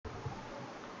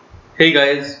Hey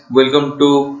guys, welcome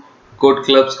to Code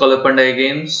Club Scholar Panda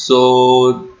again.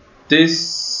 So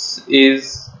this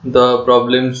is the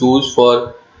problem choose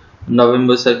for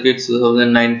November circuit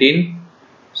 2019.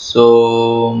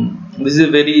 So this is a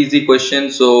very easy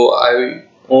question, so I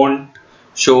won't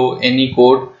show any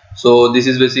code. So this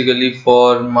is basically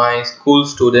for my school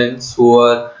students who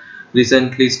are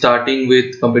recently starting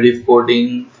with competitive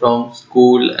coding from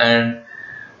school and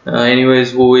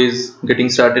anyways who is getting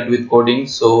started with coding.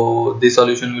 So this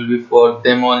solution will be for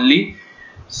them only.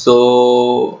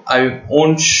 So I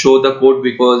won't show the code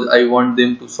because I want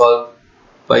them to solve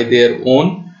by their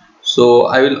own. So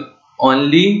I will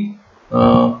only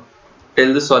tell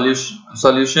the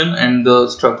solution and the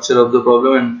structure of the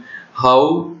problem and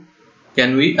how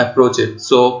can we approach it.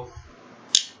 So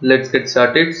let's get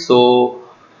started. So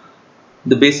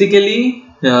the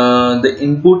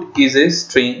input is a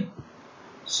string.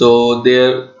 So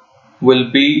there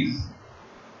will be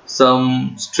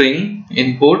some string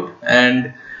input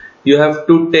and you have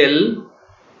to tell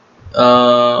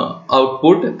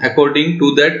output according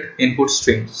to that input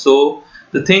string. So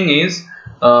the thing is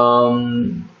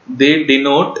they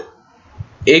denote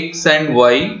x and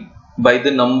y by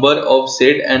the number of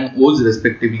z and o's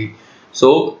respectively.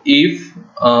 So if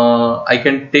I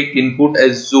can take input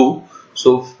as zoo,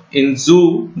 so in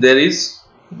zoo there is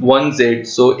one z,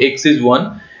 so x is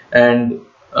 1 and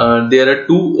there are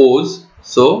two o's,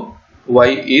 so y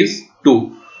is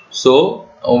 2. So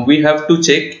we have to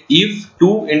check if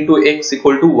 2 into x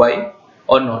equal to y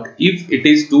or not. If it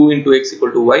is 2 into x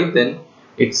equal to y, then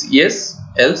it's yes,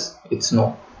 else it's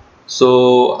no.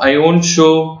 So I won't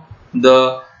show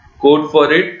the code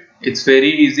for it, it's very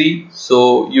easy.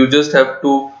 So you just have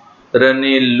to run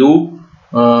a loop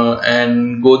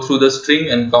and go through the string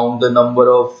and count the number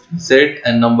of z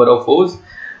and number of o's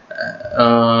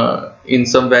in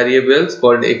some variables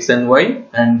called x and y,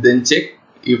 and then check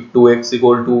if 2x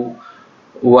equal to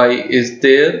y is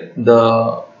there,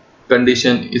 the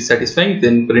condition is satisfying,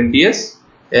 then print yes,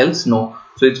 else no.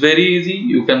 So it's very easy,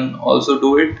 you can also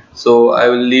do it. So I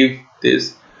will leave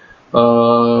this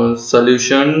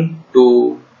solution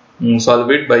to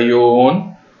solve it by your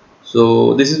own.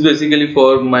 So this is basically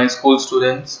for my school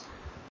students